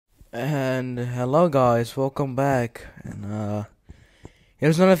And hello guys, welcome back. And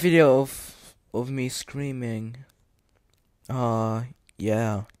here's another video of me screaming.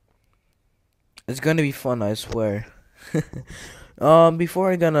 Yeah. It's gonna be fun, I swear.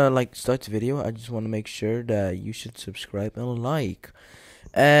 Before I gonna start the video, I just wanna make sure that you should subscribe and like.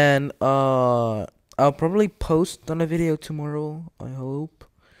 And I'll probably post on a video tomorrow, I hope.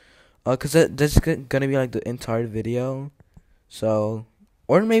 Cause that's gonna be like the entire video. So,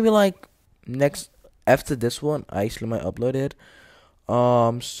 or maybe next after this one, I actually might upload it.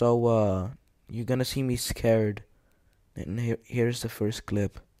 You're gonna see me scared, and here's the first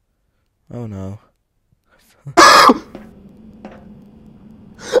clip. Oh no.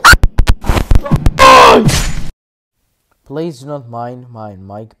 Please do not mind my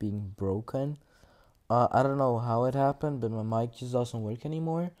mic being broken. I don't know how it happened, but my mic just doesn't work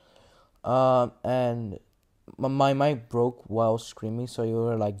anymore. And my mic broke while screaming, so you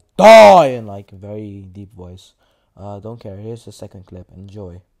were like, die! In like a very deep voice. Don't care. Here's the second clip.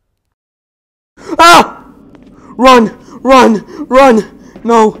 Enjoy. Ah! Run! Run! Run!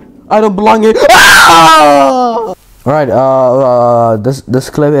 No! I don't belong here. Ah! Alright, this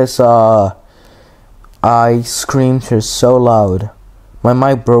clip is, I screamed here so loud. My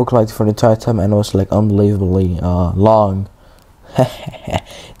mic broke like for the entire time and it was like unbelievably, long.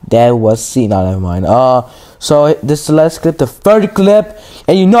 That was not never mind. So this is the last clip, the third clip,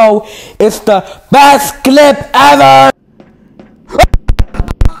 and you know it's the best clip ever.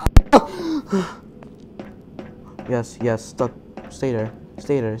 Yes, stuck. Stay there.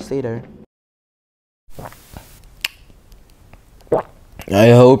 I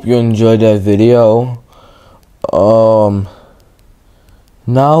hope you enjoyed that video.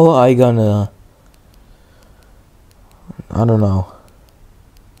 Now I don't know.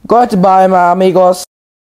 Goodbye, my amigos.